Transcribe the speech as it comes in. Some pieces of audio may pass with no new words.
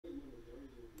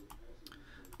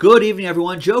Good evening,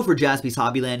 everyone. Joe for Jaspys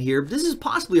Hobbyland here. This is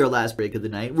possibly our last break of the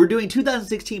night. We're doing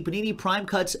 2016 Panini Prime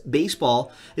Cuts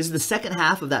Baseball. This is the second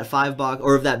half of that 5-box,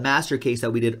 or of that master case that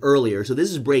we did earlier. So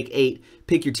this is break 8.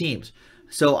 Pick your teams.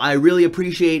 So I really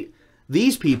appreciate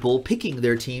these people picking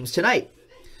their teams tonight.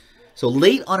 So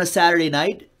late on a Saturday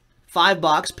night,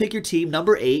 5-box, pick your team,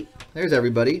 number 8. There's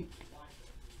everybody.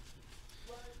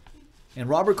 And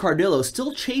Robert Cardillo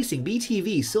still chasing,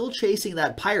 BTV, still chasing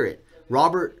that pirate.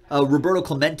 Roberto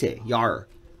Clemente, Yar.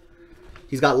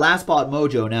 He's got last spot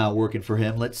mojo now working for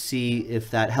him. Let's see if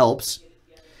that helps.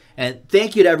 And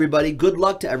thank you to everybody. Good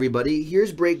luck to everybody.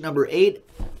 Here's break number 8.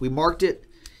 We marked it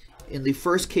in the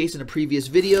first case in a previous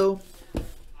video.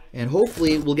 And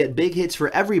hopefully we'll get big hits for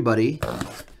everybody.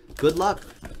 Good luck.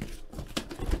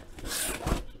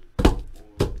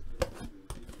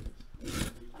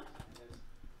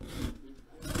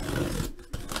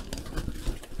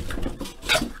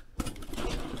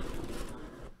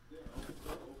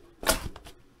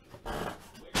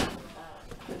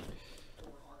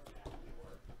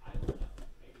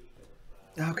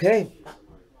 Okay,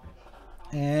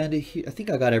 and I think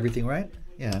I got everything right.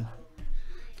 Yeah.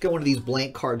 Got one of these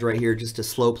blank cards right here just to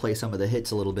slow play some of the hits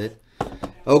a little bit.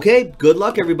 Okay, good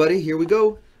luck, everybody. Here we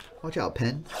go. Watch out,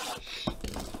 pen.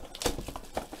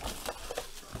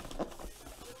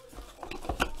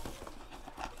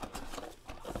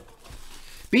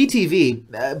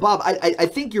 BTV, Bob, I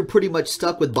think you're pretty much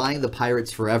stuck with buying the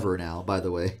Pirates forever now, by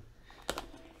the way.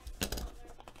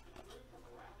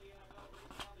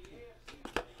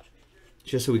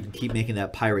 Just so we can keep making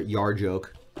that pirate Yar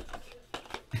joke.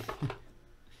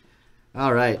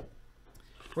 All right.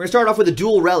 We're going to start off with a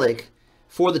dual relic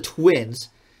for the Twins.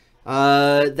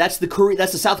 That's the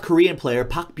South Korean player,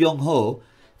 Pak Byung-ho.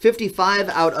 55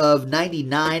 out of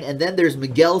 99. And then there's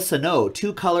Miguel Sano,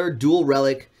 2-color dual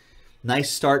relic. Nice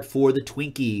start for the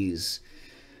Twinkies.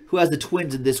 Who has the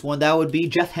Twins in this one? That would be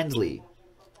Jeff Hensley.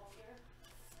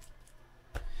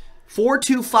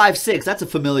 4256. That's a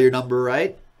familiar number,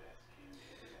 right?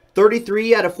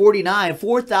 33 out of 49,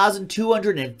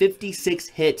 4,256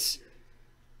 hits.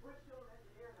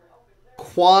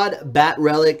 Quad bat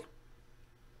relic.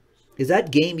 Is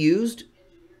that game used?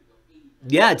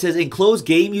 Yeah, it says enclosed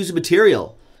game used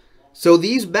material. So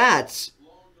these bats,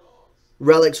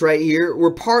 relics right here,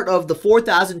 were part of the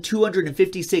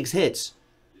 4,256 hits,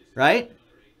 right?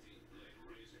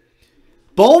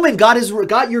 Bowman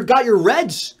got your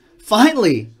Reds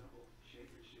finally.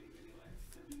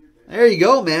 There you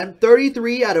go, man.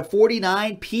 33 out of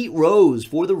 49, Pete Rose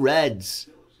for the Reds.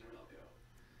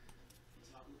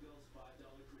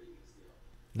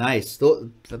 Nice.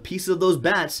 The pieces of those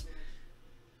bats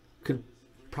could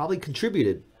probably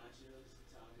contributed.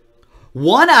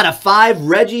 1 out of 5,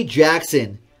 Reggie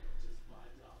Jackson.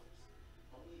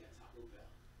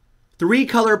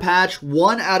 3-color patch,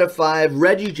 1 out of 5,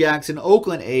 Reggie Jackson,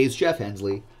 Oakland A's, Jeff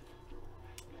Hensley.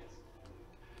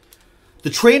 The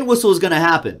train whistle is going to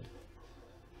happen.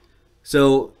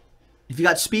 So, if you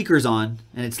got speakers on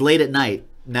and it's late at night,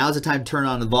 now's the time to turn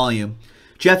on the volume.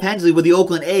 Jeff Hensley with the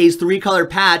Oakland A's, 3-color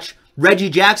patch.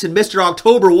 Reggie Jackson, Mr.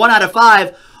 October, 1 out of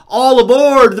 5. All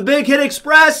aboard the Big Hit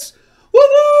Express.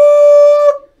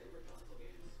 Woo-woo!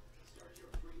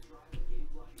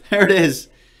 There it is.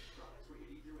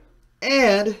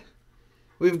 And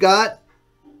we've got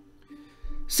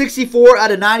 64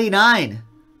 out of 99.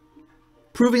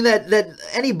 Proving that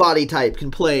any body type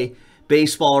can play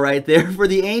baseball right there for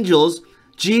the Angels.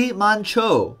 Ji Man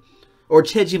Cho, or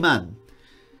Chejiman,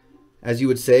 as you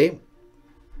would say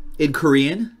in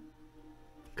Korean.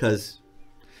 Because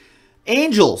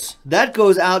Angels, that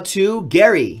goes out to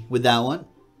Gary with that one.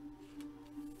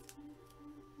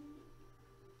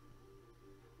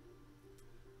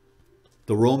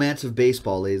 The romance of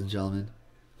baseball, ladies and gentlemen.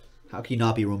 How can you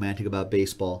not be romantic about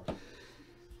baseball?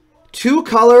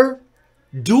 2-color,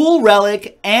 dual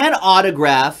relic, and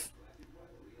autograph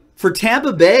for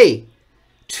Tampa Bay.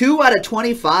 2 out of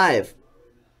 25.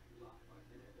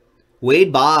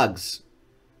 Wade Boggs.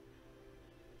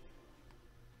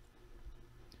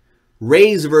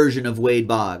 Rays version of Wade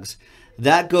Boggs.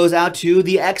 That goes out to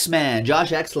the X-Man,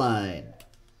 Josh Exline.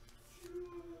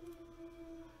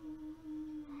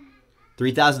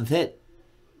 3,000th hit.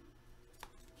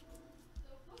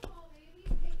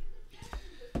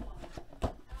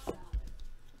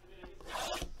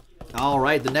 All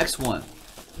right, the next one.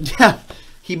 Yeah,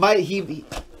 he might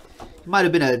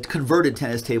have been a converted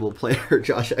tennis table player,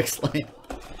 Josh Exline.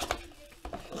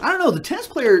 I don't know. The tennis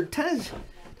players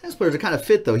are kind of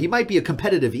fit though. He might be a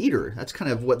competitive eater. That's kind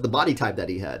of what the body type that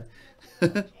he had.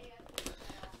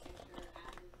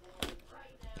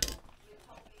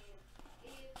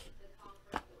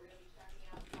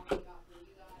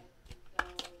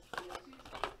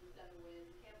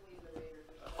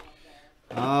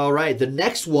 All right, the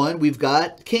next one we've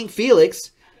got King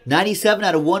Felix, 97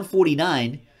 out of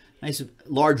 149. Nice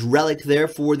large relic there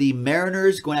for the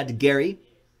Mariners, going out to Gary.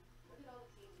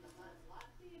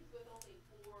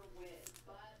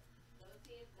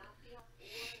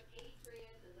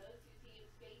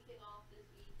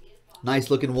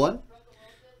 Nice looking one.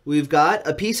 We've got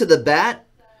a piece of the bat,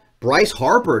 Bryce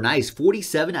Harper, nice,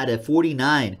 47 out of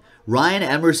 49. Ryan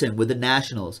Emerson with the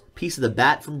Nationals, piece of the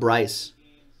bat from Bryce.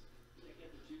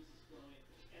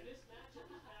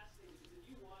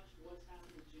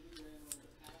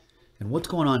 And what's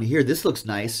going on here? This looks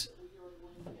nice.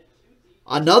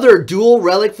 Another dual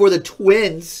relic for the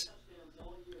Twins.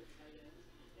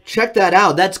 Check that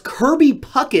out. That's Kirby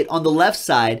Puckett on the left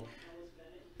side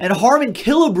and Harmon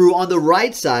Killebrew on the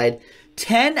right side.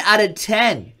 10 out of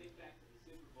 10.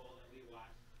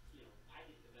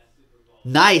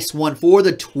 Nice one for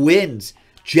the Twins.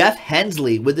 Jeff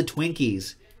Hensley with the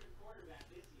Twinkies.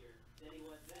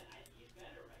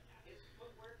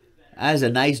 That is a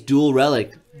nice dual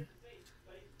relic.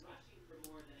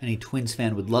 Any Twins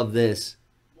fan would love this.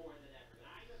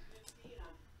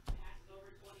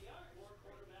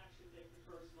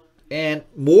 And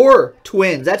more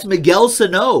Twins. That's Miguel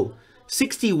Sano.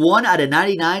 61 out of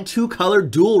 99. Two-color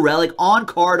dual relic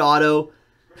on-card auto.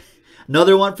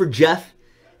 Another one for Jeff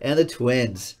and the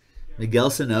Twins.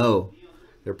 Miguel Sano.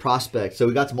 Their prospect. So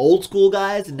we got some old school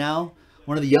guys and now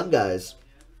one of the young guys.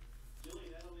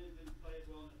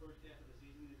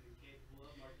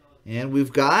 And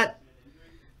we've got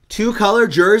two-color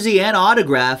jersey and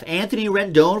autograph. Anthony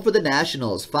Rendon for the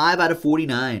Nationals. 5 out of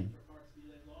 49.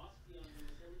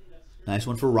 Nice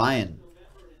one for Ryan.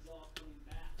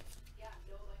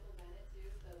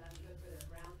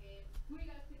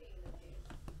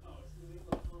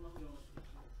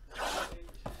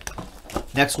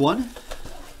 Next one.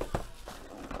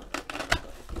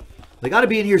 They got to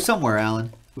be in here somewhere,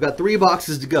 Alan. We've got 3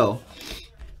 boxes to go.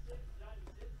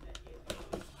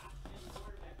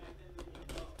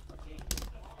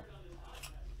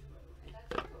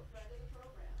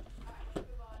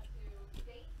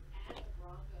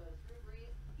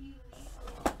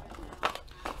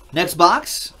 Next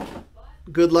box.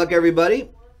 Good luck, everybody.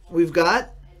 We've got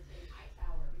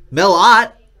Mel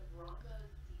Ott.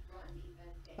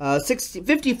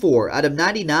 54 out of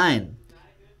 99.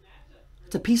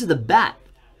 It's a piece of the bat.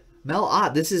 Mel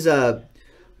Ott. This is a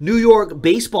New York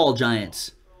Baseball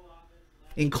Giants.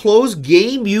 Enclosed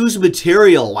game used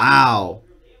material. Wow.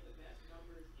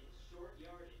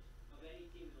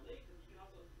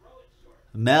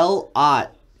 Mel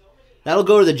Ott. That'll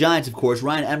go to the Giants, of course.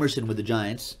 Ryan Emerson with the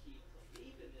Giants.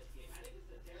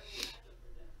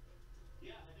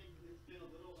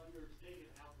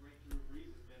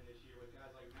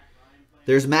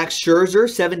 There's Max Scherzer,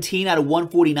 17 out of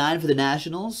 149 for the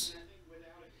Nationals.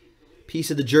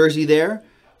 Piece of the jersey there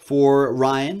for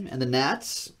Ryan and the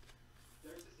Nats.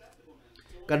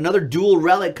 Got another dual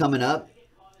relic coming up.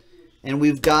 And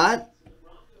we've got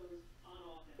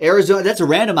Arizona. That's a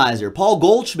randomizer. Paul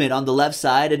Goldschmidt on the left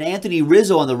side and Anthony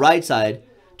Rizzo on the right side.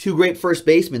 2 great first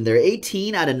basemen there.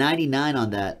 18 out of 99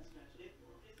 on that.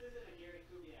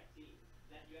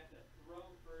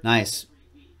 Nice.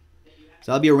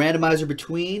 So that'll be a randomizer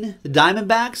between the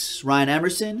Diamondbacks, Ryan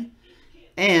Emerson,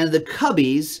 and the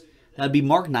Cubbies. That'd be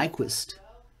Mark Nyquist.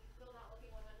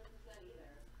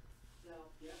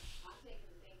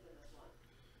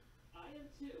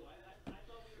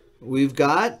 We've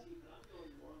got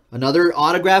another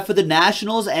autograph for the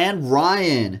Nationals and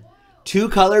Ryan.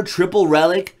 2-color triple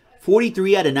relic,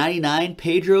 43 out of 99,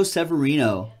 Pedro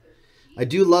Severino. I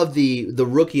do love the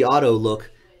rookie auto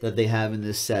look that they have in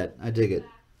this set. I dig it.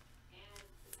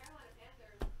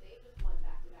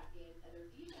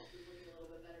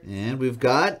 And we've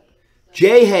got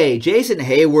Jason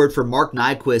Hayward for Mark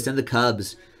Nyquist and the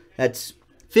Cubs. That's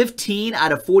 15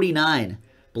 out of 49.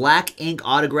 Black ink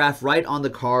autograph right on the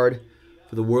card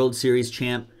for the World Series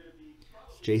champ,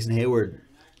 Jason Hayward.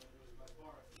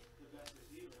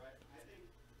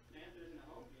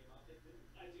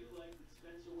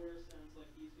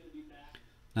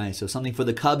 Nice. So something for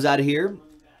the Cubs out of here.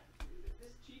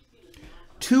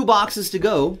 2 boxes to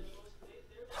go.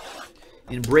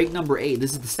 In break number 8,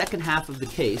 this is the second half of the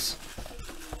case.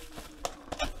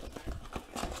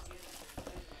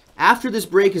 After this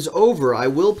break is over, I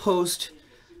will post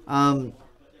our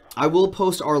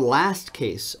last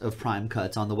case of Prime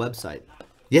Cuts on the website.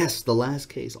 Yes, the last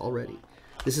case already.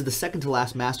 This is the second to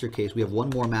last master case. We have one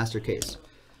more master case.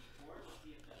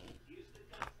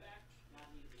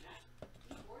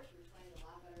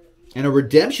 And a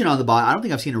redemption on the bottom. I don't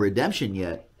think I've seen a redemption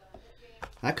yet.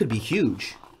 That could be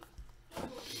huge.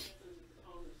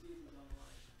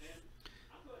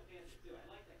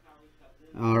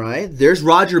 All right. There's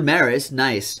Roger Maris.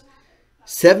 Nice.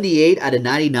 78 out of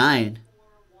 99.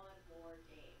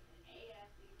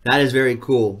 That is very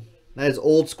cool. That is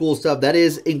old school stuff. That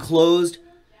is enclosed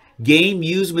game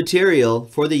used material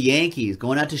for the Yankees.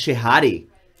 Going out to Shehadi.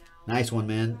 Nice one,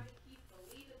 man.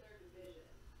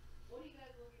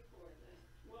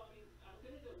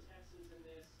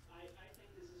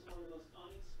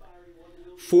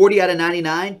 40 out of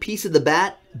 99. Piece of the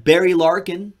bat. Barry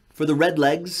Larkin for the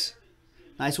Redlegs.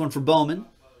 Nice one for Bowman.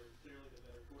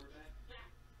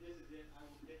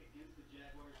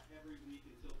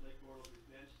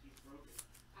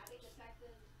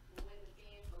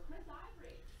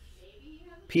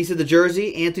 Piece of the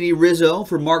jersey, Anthony Rizzo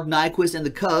for Mark Nyquist and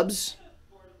the Cubs.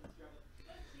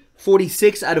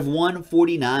 46 out of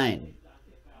 149.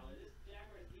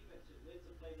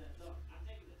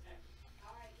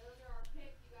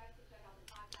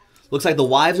 Looks like the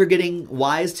wives are getting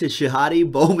wise to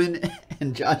Shehadi, Bowman,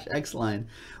 and Josh Exline.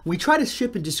 We try to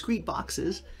ship in discreet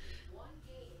boxes.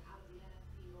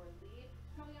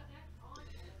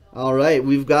 All right,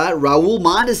 we've got Raul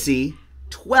Mondesi,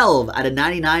 12 out of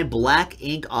 99 black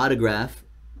ink autograph.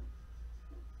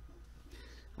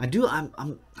 I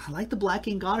like the black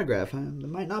ink autograph. It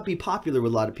might not be popular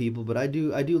with a lot of people, but I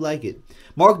do like it.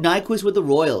 Mark Nyquist with the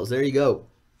Royals. There you go.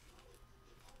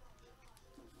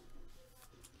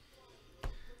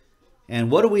 And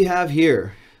what do we have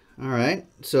here? All right,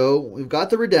 so we've got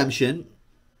the redemption.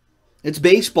 It's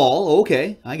baseball.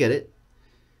 Okay, I get it.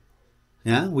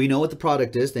 Yeah, we know what the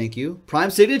product is. Thank you. Prime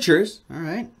signatures. All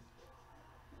right.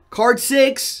 Card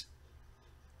 6.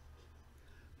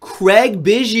 Craig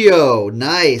Biggio.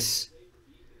 Nice.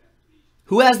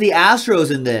 Who has the Astros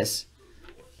in this?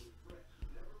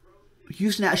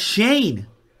 Houston. Shane.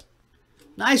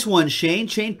 Nice one, Shane.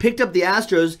 Shane picked up the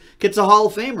Astros. Gets a Hall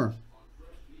of Famer.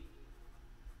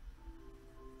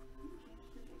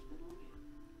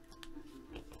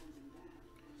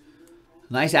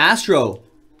 Nice Astro.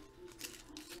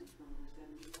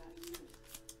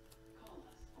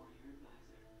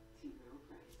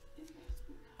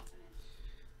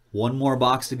 One more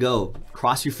box to go.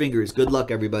 Cross your fingers. Good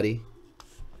luck, everybody.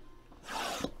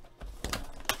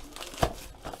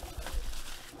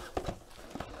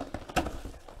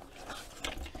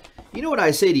 You know what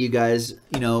I say to you guys?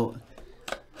 You know,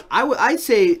 I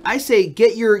say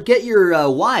get your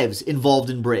wives involved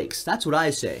in breaks. That's what I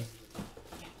say.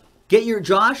 Get your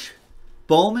Josh,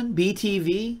 Bowman,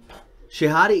 BTV,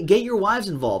 Shehadi, get your wives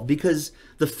involved because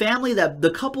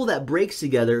the couple that breaks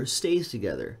together stays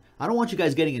together. I don't want you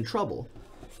guys getting in trouble.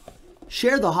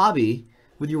 Share the hobby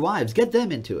with your wives. Get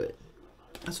them into it.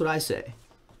 That's what I say.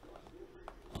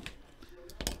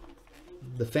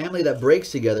 The family that breaks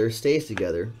together stays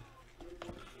together.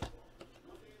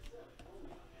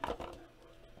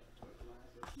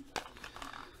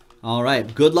 All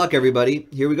right. Good luck, everybody.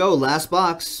 Here we go. Last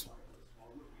box.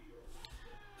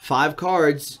 5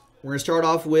 cards. We're going to start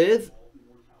off with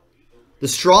the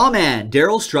Straw Man,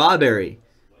 Darryl Strawberry.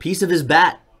 Piece of his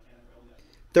bat.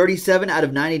 37 out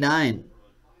of 99.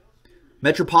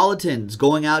 Metropolitans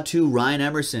going out to Ryan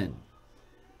Emerson.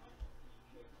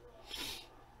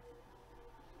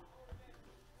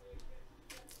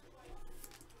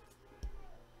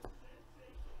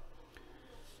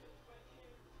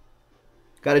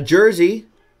 Got a jersey.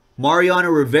 Mariano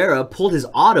Rivera pulled his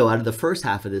auto out of the first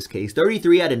half of this case.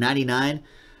 33 out of 99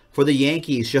 for the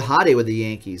Yankees. Shehadi with the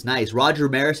Yankees. Nice. Roger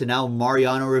Maris and now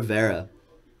Mariano Rivera.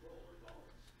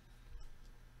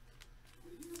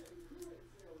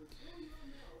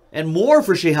 And more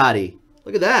for Shehadi.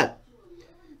 Look at that.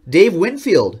 Dave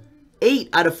Winfield. 8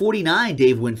 out of 49,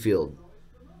 Dave Winfield.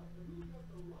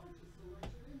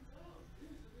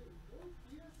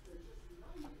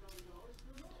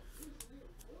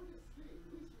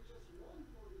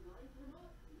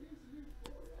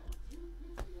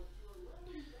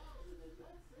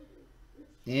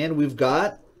 And we've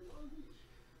got...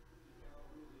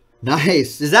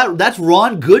 Nice. That's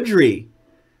Ron Goodry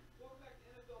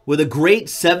with a great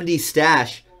 70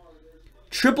 stash.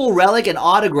 Triple relic and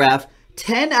autograph.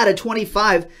 10 out of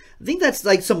 25. I think that's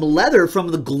like some leather from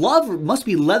the glove. It must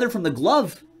be leather from the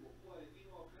glove.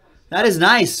 That is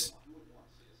nice.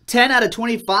 10 out of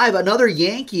 25. Another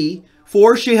Yankee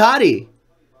for Shehadi.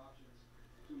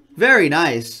 Very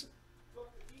nice.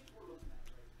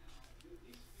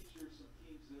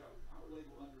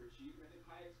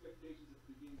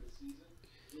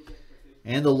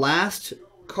 And the last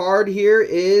card here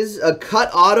is a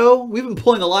cut auto. We've been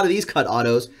pulling a lot of these cut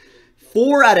autos.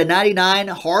 4 out of 99,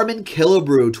 Harmon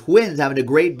Killebrew. Twins having a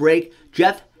great break.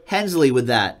 Jeff Hensley with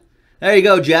that. There you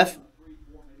go, Jeff.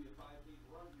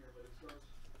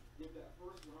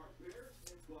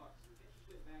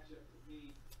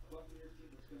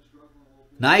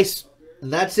 Nice.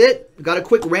 And that's it. Got a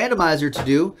quick randomizer to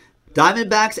do.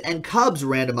 Diamondbacks and Cubs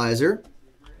randomizer.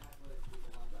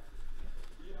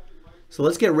 So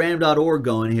let's get random.org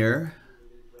going here.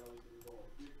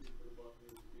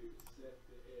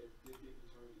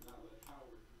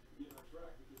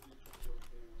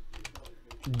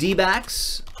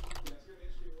 D-backs,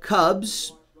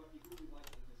 Cubs.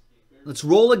 Let's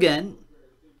roll again.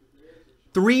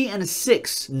 3 and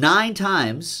 6, 9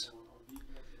 times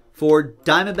for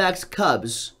Diamondbacks,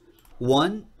 Cubs.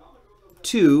 1,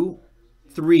 2,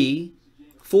 3,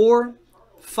 4,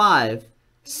 5,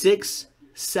 6,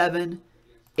 7,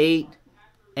 8,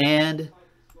 and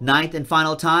 9th and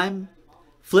final time.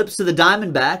 Flips to the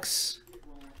Diamondbacks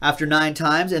after 9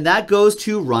 times, and that goes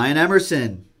to Ryan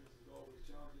Emerson.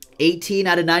 18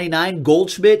 out of 99,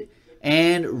 Goldschmidt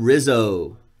and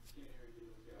Rizzo.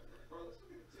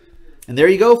 And there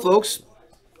you go, folks.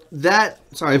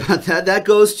 Sorry about that. That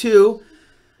goes to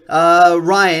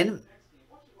Ryan.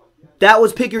 That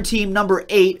was Pick Your Team number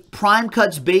 8, Prime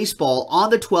Cuts Baseball on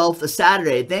the 12th, a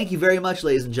Saturday. Thank you very much,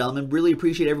 ladies and gentlemen. Really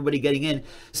appreciate everybody getting in.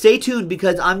 Stay tuned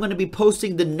because I'm going to be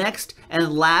posting the next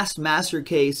and last master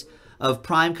case of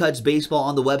Prime Cuts Baseball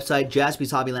on the website,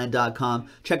 JaspysHobbyland.com.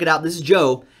 Check it out. This is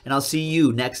Joe, and I'll see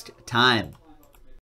you next time.